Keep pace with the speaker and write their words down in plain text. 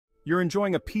You're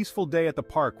enjoying a peaceful day at the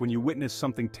park when you witness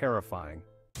something terrifying.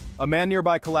 A man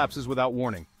nearby collapses without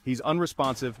warning. He's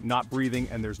unresponsive, not breathing,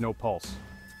 and there's no pulse.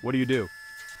 What do?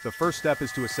 The first step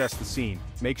is to assess the scene.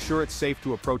 Make sure it's safe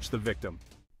to approach the victim.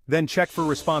 Then check for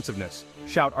responsiveness.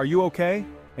 Shout, "Are you okay?"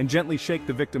 and gently shake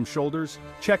the victim's shoulders.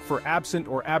 Check for absent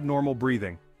or abnormal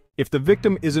breathing. If the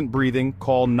victim isn't breathing,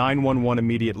 call 911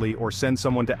 immediately or send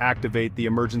someone to activate the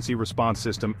emergency response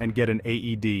system and get an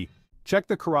AED. Check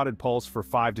the carotid pulse for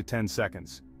 5 to 10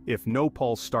 seconds. If no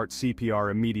pulse, start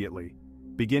CPR immediately.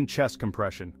 Begin chest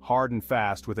compression, hard and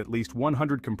fast with at least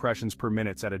 100 compressions per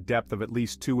minute at a depth of at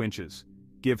least 2 inches.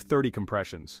 Give 30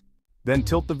 compressions. Then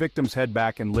tilt the victim's head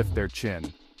back and lift their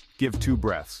chin. Give 2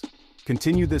 breaths.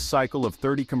 Continue this cycle of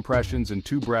 30 compressions and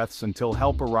 2 breaths until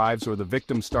help arrives or the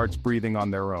victim starts breathing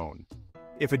on their own.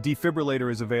 If a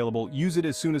defibrillator is available, use it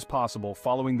as soon as possible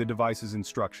following the device's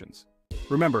instructions.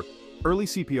 Remember, early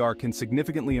CPR can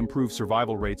significantly improve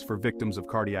survival rates for victims of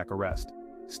cardiac arrest.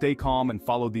 Stay calm and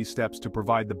follow these steps to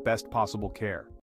provide the best possible care.